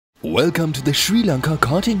Welcome to the Sri Lanka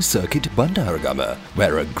Karting Circuit Bandaragama,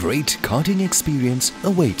 where a great karting experience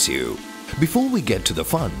awaits you. Before we get to the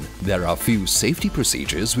fun, there are a few safety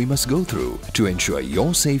procedures we must go through to ensure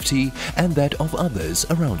your safety and that of others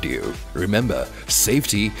around you. Remember,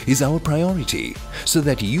 safety is our priority so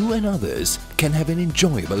that you and others can have an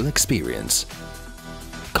enjoyable experience.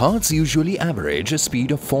 Karts usually average a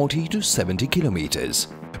speed of 40 to 70 kilometers.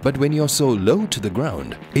 But when you're so low to the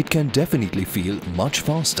ground, it can definitely feel much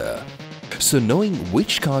faster. So knowing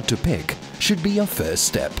which kart to pick should be your first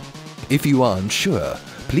step. If you are unsure,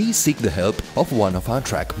 please seek the help of one of our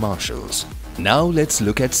track marshals. Now let's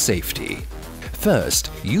look at safety. First,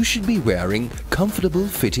 you should be wearing comfortable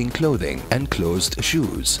fitting clothing and closed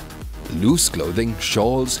shoes. Loose clothing,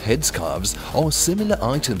 shawls, headscarves or similar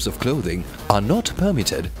items of clothing are not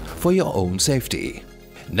permitted for your own safety.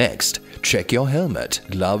 Next, check your helmet,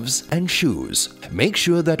 gloves and shoes. Make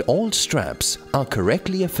sure that all straps are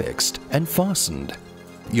correctly affixed and fastened.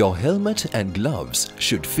 Your helmet and gloves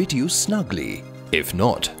should fit you snugly. If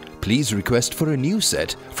not, please request for a new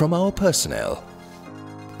set from our personnel.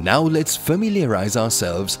 Now let's familiarize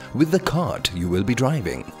ourselves with the kart you will be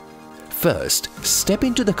driving. First, step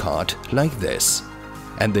into the kart like this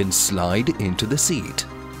and then slide into the seat.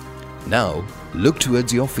 Now, look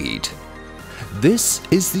towards your feet. This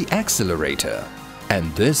is the accelerator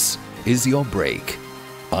and this is your brake.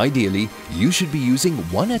 Ideally, you should be using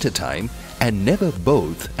one at a time and never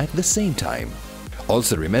both at the same time.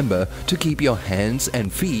 Also remember to keep your hands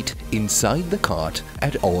and feet inside the kart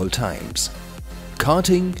at all times.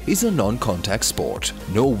 Karting is a non-contact sport.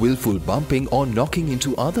 No willful bumping or knocking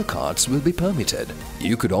into other karts will be permitted.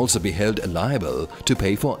 You could also be held liable to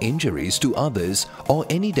pay for injuries to others or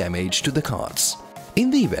any damage to the karts. In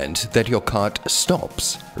the event that your kart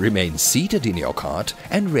stops, remain seated in your kart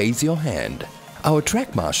and raise your hand. Our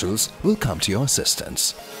track marshals will come to your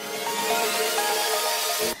assistance.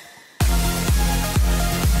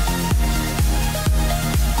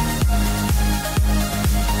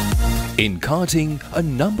 In karting, a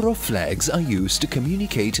number of flags are used to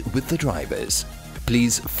communicate with the drivers.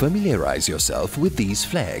 Please familiarize yourself with these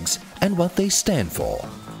flags and what they stand for.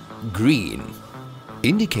 Green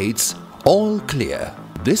indicates all clear.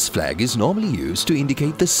 This flag is normally used to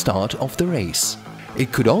indicate the start of the race.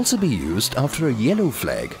 It could also be used after a yellow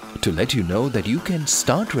flag to let you know that you can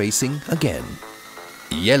start racing again.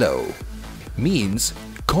 Yellow means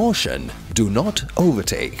caution, do not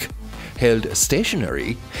overtake. Held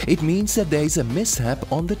stationary, it means that there is a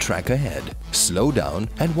mishap on the track ahead. Slow down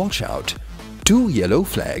and watch out. Two yellow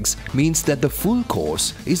flags means that the full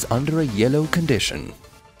course is under a yellow condition.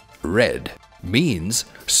 Red means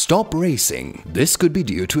stop racing. This could be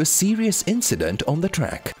due to a serious incident on the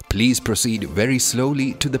track. Please proceed very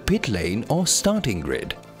slowly to the pit lane or starting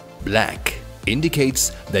grid. Black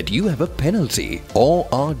indicates that you have a penalty or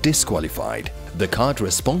are disqualified. The kart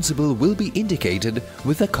responsible will be indicated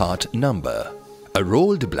with a kart number. A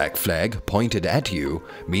rolled black flag pointed at you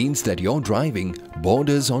means that your driving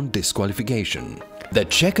borders on disqualification. The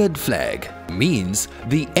checkered flag means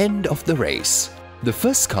the end of the race. The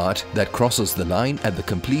first kart that crosses the line at the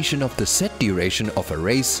completion of the set duration of a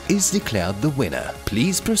race is declared the winner.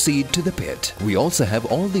 Please proceed to the pit. We also have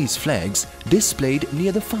all these flags displayed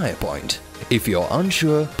near the fire point. If you're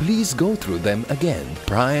unsure, please go through them again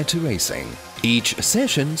prior to racing. Each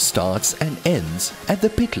session starts and ends at the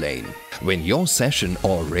pit lane. When your session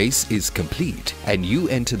or race is complete and you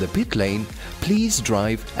enter the pit lane, please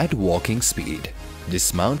drive at walking speed.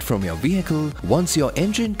 Dismount from your vehicle once your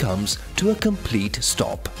engine comes to a complete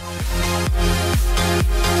stop.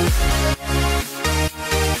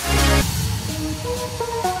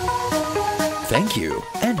 Thank you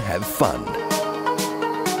and have fun.